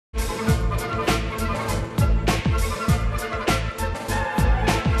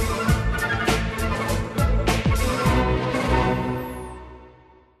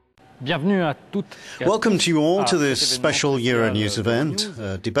Welcome to you all to this special Euronews event,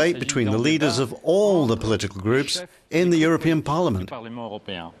 a debate between the leaders of all the political groups in the European Parliament.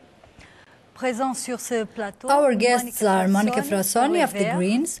 Our guests are Monica Frassoni of the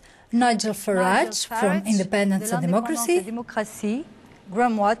Greens, Nigel Farage from Independence and Democracy,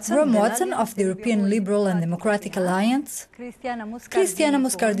 Graham Watson of the European Liberal and Democratic Alliance, Cristiana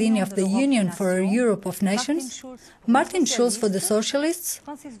Muscardini of the Union for a Europe of Nations, Martin Schulz for the Socialists,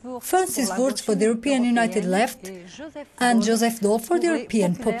 Francis Wurtz for the European United Left, and Joseph Daul for the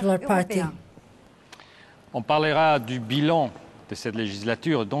European Popular Party. On parlera du bilan de cette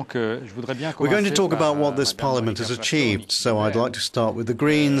législature, donc je voudrais bien We're going to talk about what this Parliament has achieved, so I'd like to start with the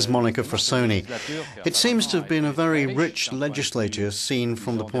Greens, Monica Frassoni. It seems to have been a very rich legislature seen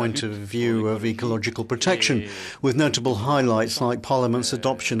from the point of view of ecological protection, with notable highlights like Parliament's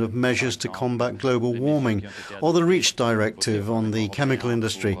adoption of measures to combat global warming, or the REACH directive on the chemical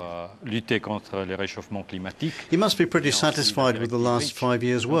industry. You mmust be pretty satisfied with the last 5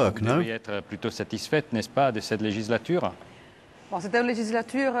 years' work, no?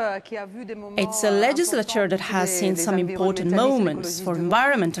 It's a legislature that has seen some important moments for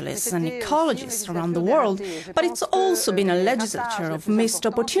environmentalists and ecologists around the world, but it's also been a legislature of missed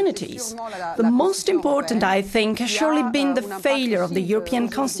opportunities. The most important, I think, has surely been the failure of the European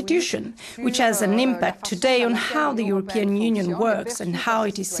Constitution, which has an impact today on how the European Union works and how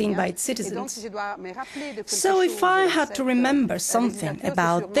it is seen by its citizens. So if I had to remember something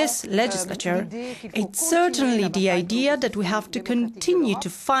about this legislature, it's certainly the idea that we have to continue to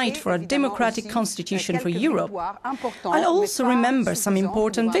fight for a democratic constitution for Europe. I also remember some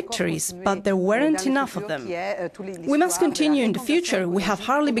important victories, but there weren't enough of them. We must continue in the future. We have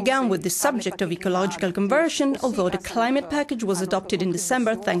hardly begun with the subject of ecological conversion, although the climate package was adopted in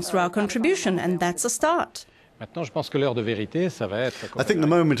December thanks to our contribution, and that's a start. I think the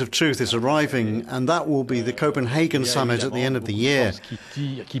moment of truth is arriving, and that will be the Copenhagen summit at the end of the year.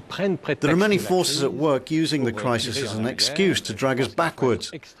 There are many forces at work using the crisis as an excuse to drag us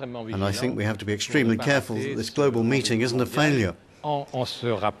backwards, and I think we have to be extremely careful that this global meeting isn't a failure.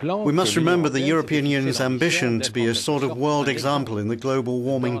 We must remember the European Union's ambition to be a sort of world example in the global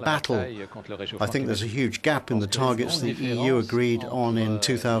warming battle. I think there's a huge gap in the targets the EU agreed on in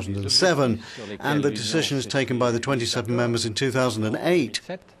 2007 and the decisions taken by the 27 members in 2008.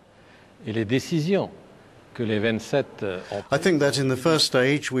 I think that in the first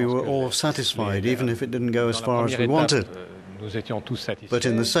stage we were all satisfied, even if it didn't go as far as we wanted. But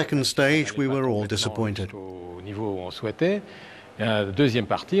in the second stage we were all disappointed. La deuxième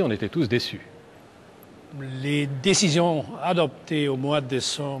partie, on était tous déçus. The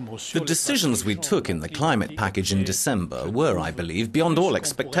decisions we took in the climate package in December were, I believe, beyond all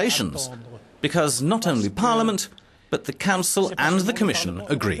expectations, because not only Parliament, but the Council and the Commission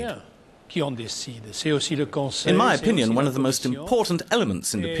agreed. In my opinion, one of the most important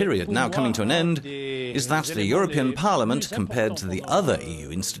elements in the period now coming to an end is that the European Parliament, compared to the other EU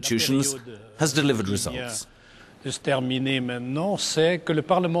institutions, has delivered results. De se terminer maintenant, c'est que le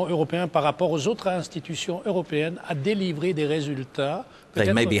Parlement européen, par rapport aux autres institutions européennes, a délivré des résultats.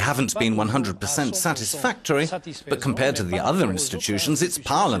 They maybe haven't been 100% satisfactory, but compared to the other institutions, it's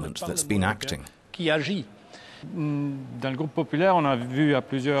Parliament that's been acting. In the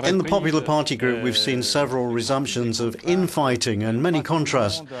Popular Party group, we've seen several resumptions of infighting and many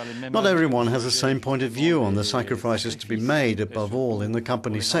contrasts. Not everyone has the same point of view on the sacrifices to be made, above all in the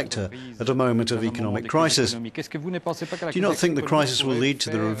company sector, at a moment of economic crisis. Do you not think the crisis will lead to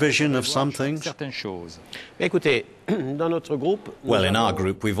the revision of some things? Well, in our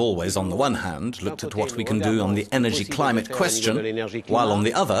group, we've always, on the one hand, looked at what we can do on the energy-climate question, while on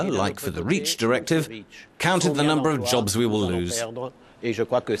the other, like for the REACH directive, counted the number of jobs we will lose.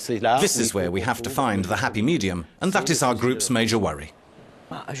 This is where we have to find the happy medium, and that is our group's major worry.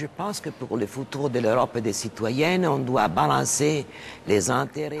 I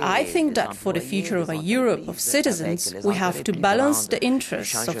think that for the future of a Europe of citizens, we have to balance the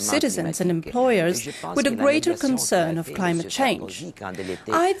interests of citizens and employers with a greater concern of climate change.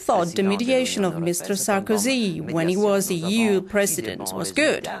 I thought the mediation of Mr. Sarkozy when he was EU president was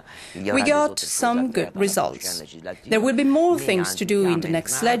good. We got some good results. There will be more things to do in the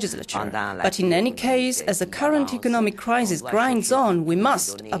next legislature, but in any case, as the current economic crisis grinds on, we must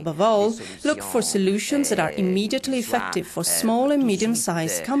must, above all, look for solutions that are immediately effective for small and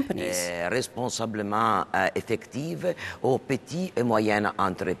medium-sized companies.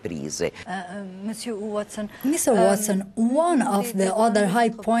 Mr. Watson, one of the other high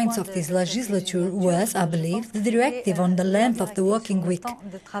points of this legislature was, I believe, the directive on the length of the working week.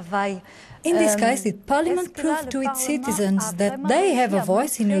 In this case, did Parliament prove to its citizens that they have a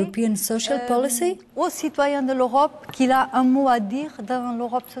voice in European social policy?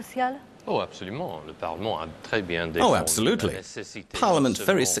 Oh, absolutely. Parliament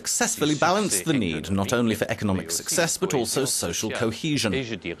very successfully balanced the need not only for economic success but also social cohesion.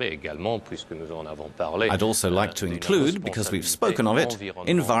 I'd also like to include, because we've spoken of it,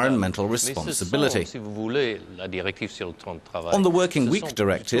 environmental responsibility. On the Working Week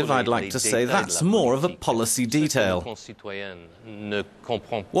Directive, I'd like to say that's more of a policy detail.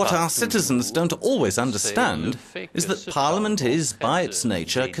 What our citizens don't always understand is that Parliament is, by its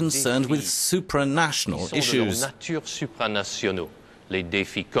nature, concerned with supranational issues.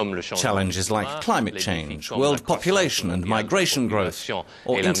 Challenges like climate change, world population and migration growth,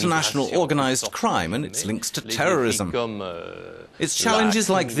 or international organised crime and its links to terrorism. It's challenges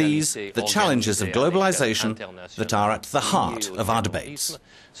like these, the challenges of globalisation, that are at the heart of our debates.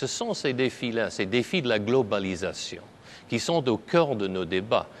 Ce sont ces défis-là, ces défis de la globalisation, qui sont au cœur de nos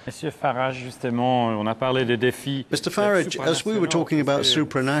débats. Monsieur Farage, justement, on a parlé des défis. Mr. Farage, as we were talking about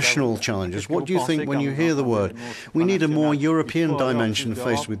supranational challenges, what do you think when you hear the word? We need a more European dimension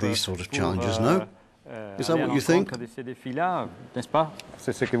faced with these sort of challenges, no? Is that what you think?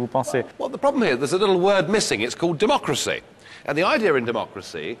 Well, the problem here, there's a little word missing. It's called democracy. And the idea in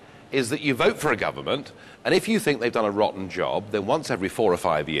democracy is that you vote for a government, and if you think they've done a rotten job, then once every 4 or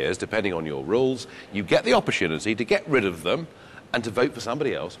 5 years, depending on your rules, you get the opportunity to get rid of them and to vote for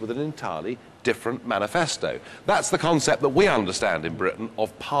somebody else with an entirely different manifesto. That's the concept that we understand in Britain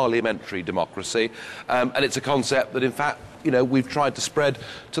of parliamentary democracy, and it's a concept that, in fact, we've tried to spread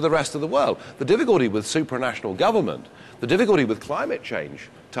to the rest of the world. The difficulty with supranational government, the difficulty with climate change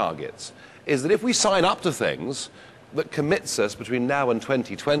targets, is that if we sign up to things that commits us between now and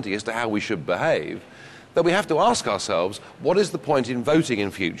 2020 as to how we should behave, then we have to ask ourselves, what is the point in voting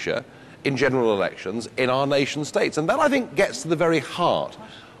in future, in general elections, in our nation states? And that, I think, gets to the very heart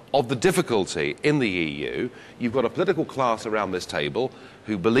of the difficulty in the EU. You've got a political class around this table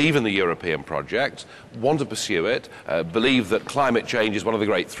who believe in the European project, want to pursue it, believe that climate change is one of the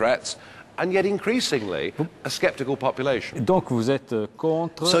great threats, and yet increasingly a sceptical population.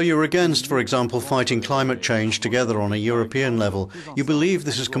 So you're against, for example, fighting climate change together on a European level. You believe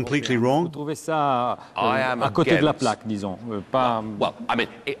this is completely wrong? I am against. Well, I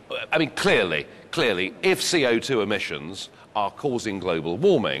mean, clearly, if CO2 emissions are causing global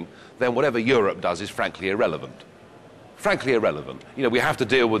warming, then whatever Europe does is frankly irrelevant. Frankly irrelevant. We have to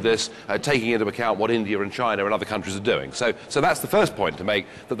deal with this, taking into account what India and China and other countries are doing. So that's the first point to make,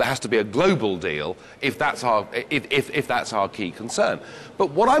 that there has to be a global deal if that's our key concern.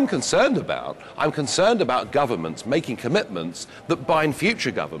 But what I'm concerned about governments making commitments that bind future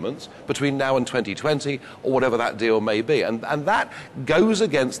governments between now and 2020 or whatever that deal may be. And that goes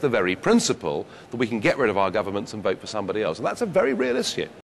against the very principle that we can get rid of our governments and vote for somebody else. And that's a very real issue.